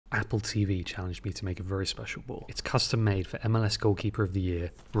Apple TV challenged me to make a very special ball. It's custom made for MLS Goalkeeper of the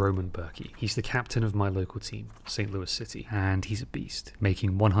Year, Roman Bürki. He's the captain of my local team, St. Louis City, and he's a beast,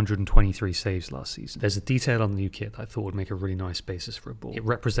 making 123 saves last season. There's a detail on the new kit that I thought would make a really nice basis for a ball. It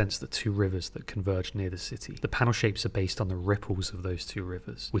represents the two rivers that converge near the city. The panel shapes are based on the ripples of those two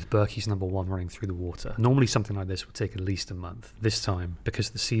rivers, with Bürki's number 1 running through the water. Normally something like this would take at least a month. This time,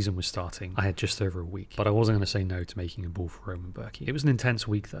 because the season was starting, I had just over a week, but I wasn't going to say no to making a ball for Roman Bürki. It was an intense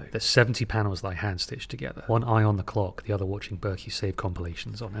week though. There's 70 panels that I hand-stitched together. One eye on the clock, the other watching Bürki save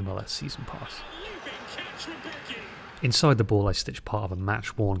compilations on MLS Season Pass. Inside the ball I stitched part of a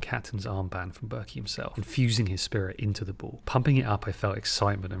match-worn captain's armband from Bürki himself, infusing his spirit into the ball. Pumping it up I felt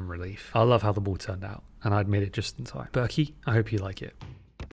excitement and relief. I love how the ball turned out, and I'd made it just in time. Bürki, I hope you like it.